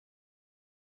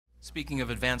Speaking of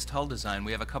advanced hull design,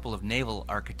 we have a couple of naval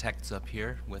architects up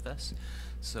here with us.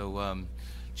 So,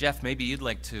 Jeff, maybe you'd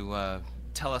like to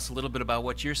tell us a little bit about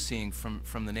what you're seeing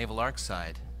from the naval arc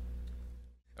side.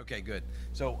 Okay, good.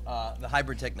 So the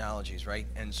hybrid technologies, right?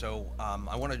 And so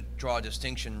I want to draw a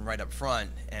distinction right up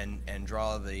front and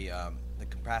draw the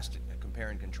compare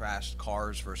and contrast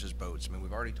cars versus boats. I mean,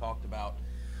 we've already talked about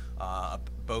a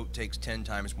boat takes 10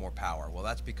 times more power. Well,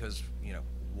 that's because, you know,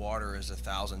 water is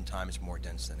 1,000 times more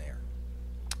dense than air.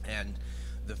 And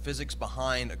the physics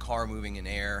behind a car moving in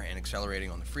air and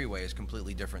accelerating on the freeway is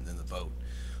completely different than the boat.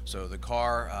 So the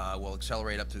car will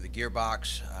accelerate up through the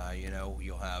gearbox. You know,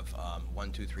 you'll have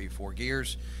 1, 2, 3, 4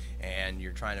 gears, and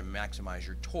you're trying to maximize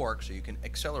your torque so you can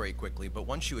accelerate quickly. But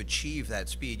once you achieve that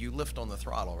speed, you lift on the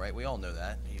throttle, right? We all know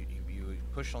that. You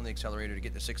push on the accelerator to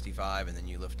get to 65, and then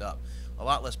you lift up. A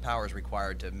lot less power is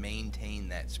required to maintain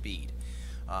that speed.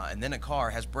 And then a car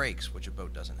has brakes, which a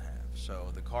boat doesn't have.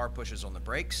 So the car pushes on the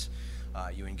brakes,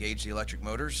 you engage the electric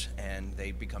motors, and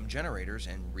they become generators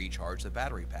and recharge the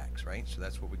battery packs, right? So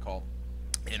that's what we call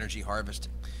energy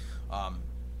harvesting.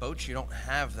 Boats, you don't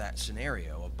have that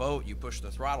scenario. A boat, you push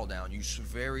the throttle down, you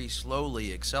very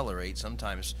slowly accelerate.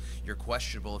 Sometimes you're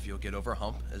questionable if you'll get over a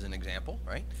hump, as an example,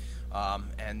 right?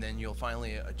 And then you'll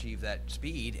finally achieve that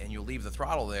speed, and you'll leave the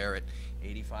throttle there at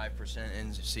 85%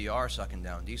 NCR, sucking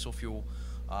down diesel fuel.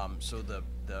 So the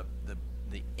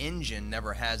engine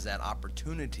never has that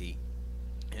opportunity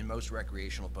in most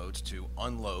recreational boats to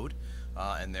unload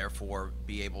and therefore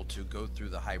be able to go through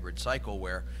the hybrid cycle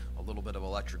where a little bit of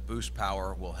electric boost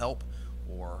power will help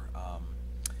or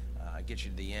get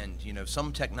you to the end. You know,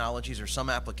 some technologies or some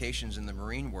applications in the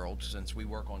marine world, since we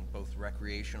work on both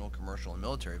recreational, commercial, and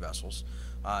military vessels,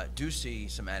 do see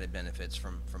some added benefits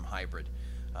from hybrid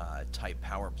type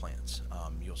power plants.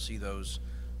 You'll see those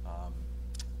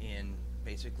in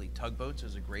basically tugboats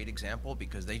is a great example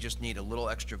because they just need a little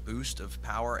extra boost of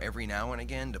power every now and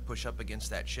again to push up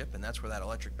against that ship, and that's where that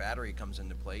electric battery comes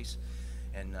into place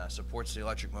and supports the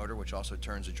electric motor, which also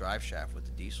turns the drive shaft with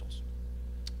the diesels.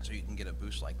 So you can get a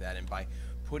boost like that, and by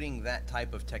putting that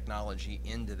type of technology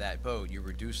into that boat, you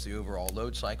reduce the overall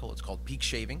load cycle. It's called peak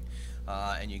shaving,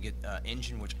 and you get an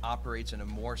engine which operates in a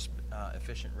more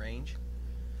efficient range.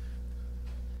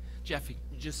 Jeff,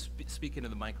 just speak into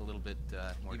the mic a little bit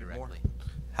more Even directly. more?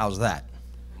 How's that?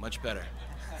 Much better.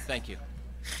 Thank you.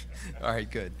 All right,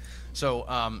 good.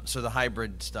 So, so the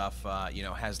hybrid stuff, you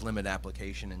know, has limited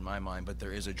application in my mind, but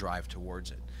there is a drive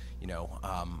towards it. You know,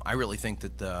 I really think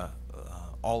that the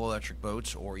all-electric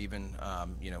boats, or even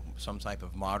you know, some type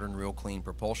of modern, real clean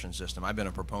propulsion system. I've been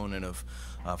a proponent of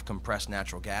compressed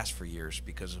natural gas for years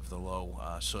because of the low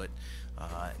soot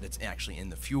that's actually in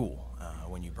the fuel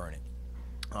when you burn it.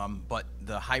 But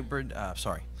the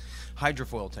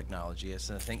hydrofoil technology is,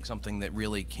 I think, something that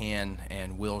really can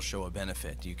and will show a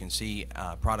benefit. You can see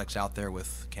products out there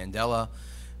with Candela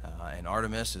and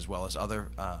Artemis, as well as other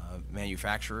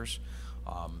manufacturers.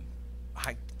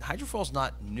 Hydrofoil's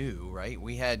not new, right?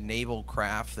 We had naval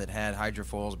craft that had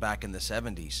hydrofoils back in the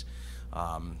 70s.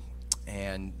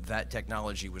 And that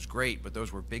technology was great, but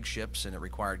those were big ships and it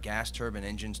required gas turbine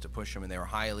engines to push them, and they were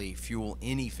highly fuel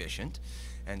inefficient,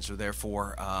 and so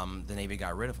therefore the Navy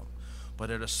got rid of them.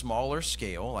 But at a smaller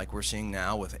scale, like we're seeing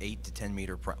now with 8 to 10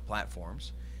 meter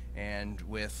platforms, and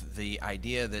with the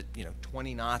idea that, you know,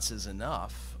 20 knots is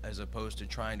enough as opposed to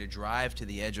trying to drive to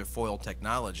the edge of foil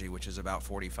technology, which is about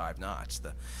 45 knots.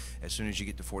 As soon as you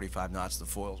get to 45 knots, the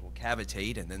foils will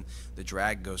cavitate, and then the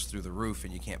drag goes through the roof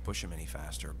and you can't push them any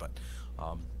faster. But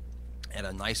at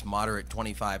a nice moderate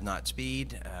 25 knot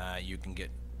speed, you can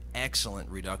get excellent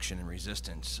reduction in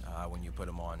resistance when you put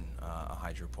them on a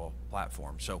hydrofoil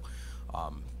platform. So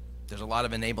there's a lot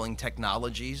of enabling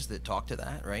technologies that talk to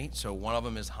that, right? So one of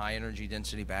them is high energy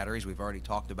density batteries. We've already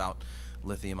talked about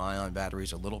lithium ion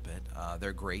batteries a little bit.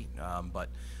 They're great, but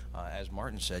as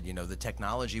Martin said, you know, the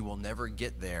technology will never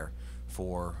get there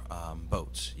for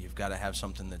boats. You've got to have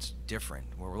something that's different.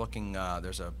 We're looking,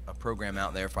 there's a program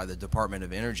out there by the Department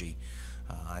of Energy.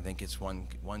 I think it's one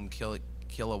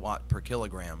kilowatt per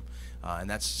kilogram, and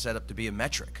that's set up to be a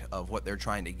metric of what they're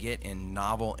trying to get in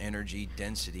novel energy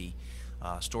density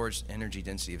energy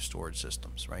density of storage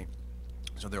systems, right?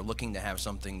 So they're looking to have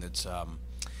something that's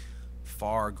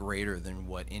far greater than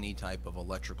what any type of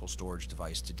electrical storage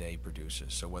device today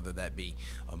produces. So whether that be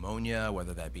ammonia,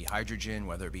 whether that be hydrogen,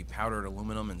 whether it be powdered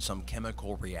aluminum and some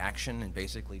chemical reaction and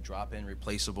basically drop in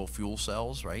replaceable fuel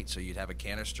cells, right? So you'd have a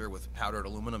canister with powdered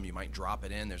aluminum, you might drop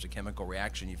it in, there's a chemical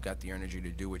reaction, you've got the energy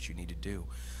to do what you need to do.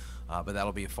 But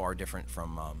that'll be far different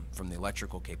from the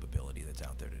electrical capability that's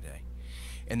out there today.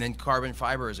 And then carbon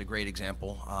fiber is a great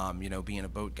example. You know, being a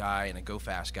boat guy and a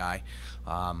go-fast guy,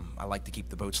 I like to keep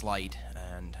the boats light,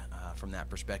 and from that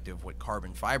perspective, what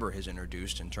carbon fiber has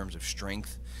introduced in terms of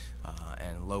strength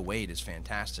and low weight is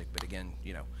fantastic. But again,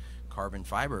 you know, carbon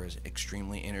fiber is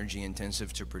extremely energy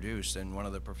intensive to produce. And one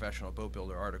of the professional boat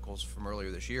builder articles from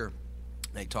earlier this year,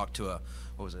 they talked to a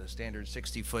standard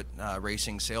 60-foot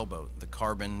racing sailboat. The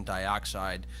carbon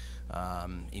dioxide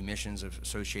emissions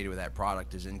associated with that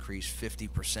product has increased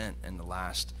 50% in the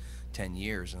last 10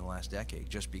 years, in the last decade,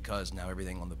 just because now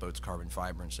everything on the boat's carbon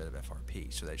fiber instead of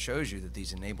FRP. So that shows you that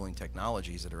these enabling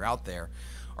technologies that are out there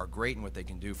are great in what they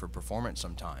can do for performance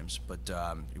sometimes, but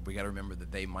we got to remember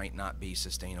that they might not be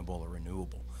sustainable or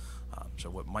renewable. So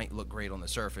what might look great on the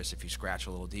surface, if you scratch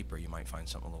a little deeper, you might find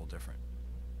something a little different.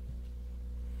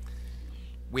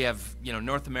 We have, you know,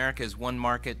 North America is one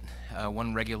market,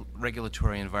 one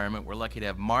regulatory environment. We're lucky to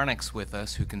have Marnix with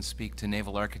us, who can speak to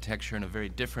naval architecture in a very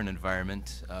different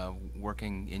environment,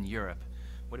 working in Europe.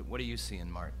 What do you see in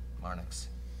Marnix?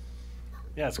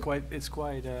 Yeah, it's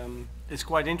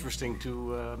quite interesting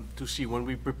to see. When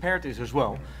we prepared this as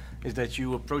well, is that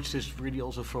you approach this really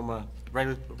also from a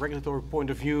regulatory point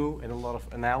of view and a lot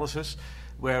of analysis.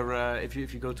 Where if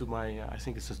you go to my, I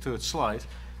think it's the third slide,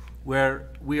 where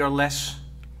we are less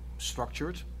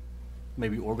structured,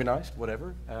 maybe organized,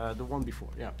 whatever, the one before,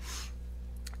 yeah.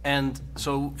 And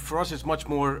so for us it's much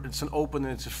more, it's an open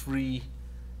and it's a free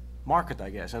market,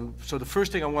 I guess. And so the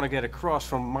first thing I want to get across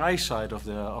from my side of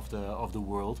the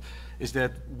world is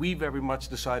that we very much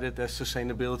decided that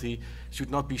sustainability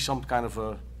should not be some kind of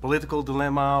a political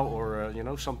dilemma, or you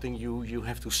know, something you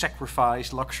have to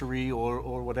sacrifice luxury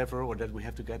or whatever, or that we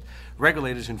have to get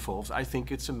regulators involved. I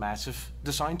think it's a massive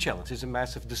design challenge. It's a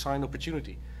massive design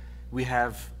opportunity. We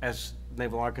have, as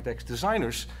naval architects,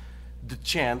 designers, the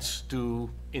chance to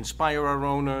inspire our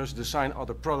owners, design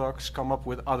other products, come up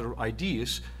with other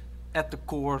ideas at the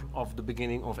core of the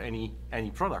beginning of any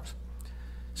product.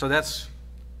 So that's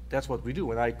what we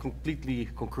do, and I completely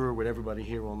concur with everybody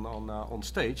here on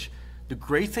stage. The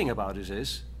great thing about this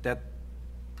is that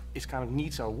it kind of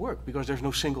needs our work, because there's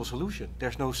no single solution,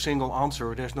 there's no single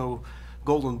answer, there's no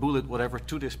golden bullet, whatever,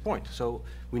 to this point. So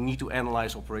we need to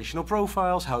analyze operational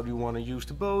profiles. How do you want to use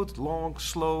the boat? Long,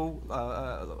 slow,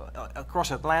 across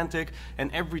Atlantic,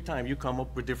 and every time you come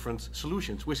up with different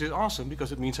solutions, which is awesome,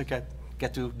 because it means I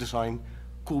get to design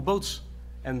cool boats,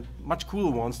 and much cooler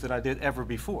ones than I did ever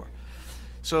before.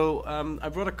 So I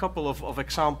brought a couple of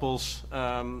examples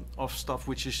of stuff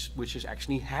which is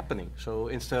actually happening. So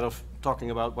instead of talking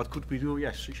about what could we do,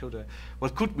 yes, we showed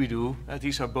what could we do.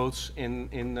 These are boats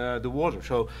in the water.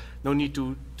 So no need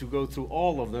to go through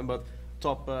all of them, but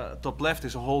top left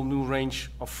is a whole new range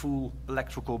of full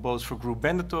electrical boats for Group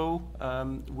Beneteau.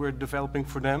 We're developing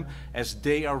for them as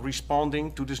they are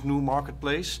responding to this new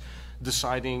marketplace,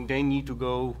 deciding they need to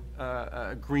go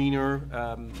greener,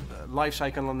 life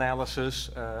cycle analysis.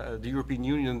 The European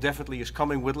Union definitely is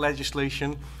coming with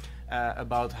legislation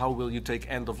about how will you take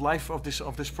end of life of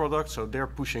this product. So they're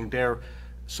pushing their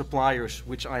suppliers,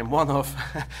 which I am one of.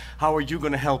 How are you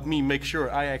going to help me make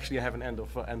sure I actually have an end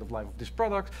of life of this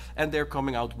product? And they're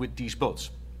coming out with these boats.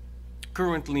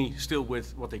 Currently still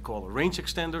with what they call a range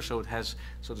extender, so it has,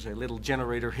 so to say, a little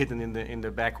generator hidden in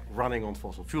the back running on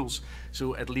fossil fuels,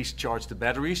 so at least charge the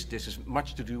batteries. This is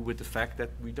much to do with the fact that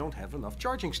we don't have enough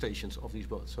charging stations of these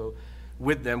boats. So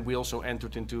with them we also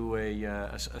entered into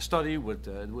a study with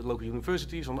local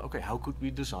universities on, okay, how could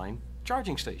we design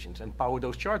charging stations and power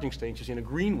those charging stations in a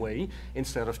green way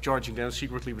instead of charging them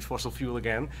secretly with fossil fuel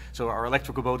again, so our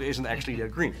electrical boat isn't actually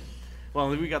that green. Well,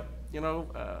 we got, you know,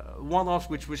 one-offs,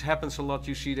 which happens a lot.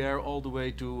 You see there, all the way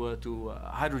to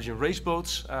hydrogen race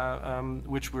boats,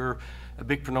 which we're a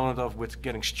big proponent of, with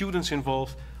getting students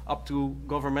involved, up to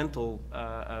governmental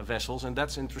vessels, and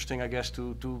that's interesting, I guess,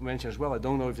 to mention as well. I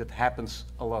don't know if that happens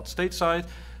a lot stateside,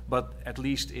 but at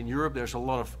least in Europe, there's a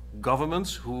lot of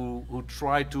governments who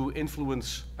try to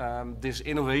influence this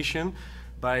innovation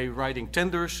by writing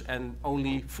tenders, and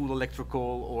only full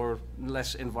electrical or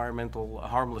less environmental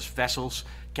harmless vessels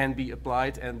can be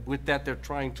applied. And with that, they're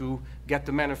trying to get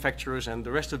the manufacturers and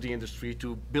the rest of the industry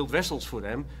to build vessels for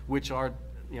them, which are,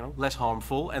 you know, less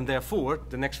harmful, and therefore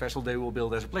the next vessel they will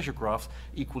build as a pleasure craft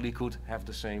equally could have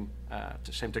the same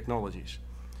technologies.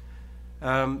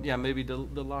 Yeah, maybe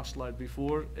the last slide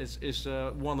before is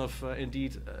one of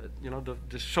indeed, you know,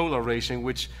 the solar racing,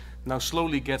 which now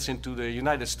slowly gets into the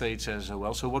United States as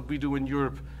well. So what we do in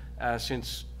Europe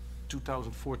since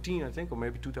 2014, I think, or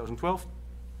maybe 2012,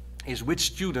 is with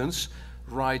students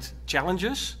write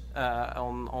challenges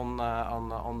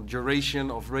on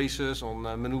duration of races, on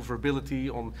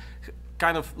maneuverability, on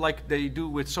kind of like they do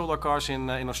with solar cars in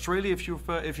Australia, if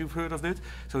you've heard of it.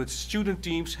 So it's student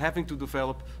teams having to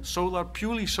develop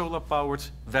purely solar-powered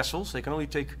vessels. They can only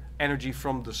take energy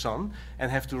from the sun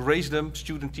and have to raise them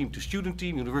student team to student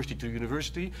team, university to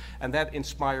university, and that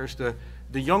inspires the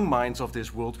young minds of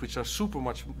this world, which are super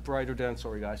much brighter than,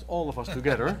 sorry guys, all of us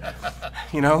together.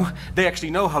 You know, they actually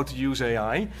know how to use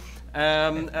AI.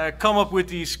 Come up with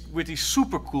these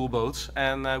super cool boats,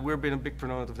 and we've been a big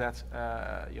proponent of that,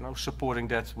 you know, supporting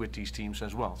that with these teams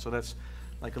as well. So that's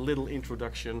like a little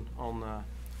introduction on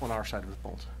our side of the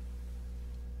pond.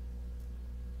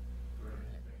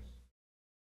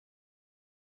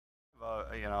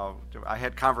 You know, I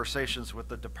had conversations with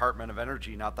the Department of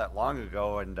Energy not that long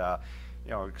ago, and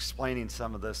you know, explaining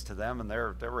some of this to them, and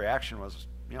their reaction was,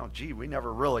 you know, gee, we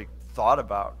never really thought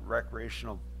about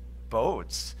recreational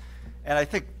boats. And I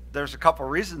think there's a couple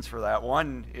reasons for that.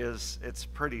 One is it's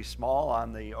pretty small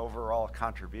on the overall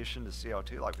contribution to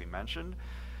CO2, like we mentioned.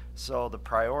 So the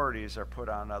priorities are put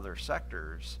on other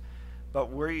sectors.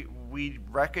 But we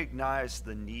recognize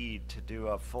the need to do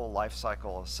a full life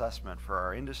cycle assessment for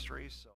our industry. So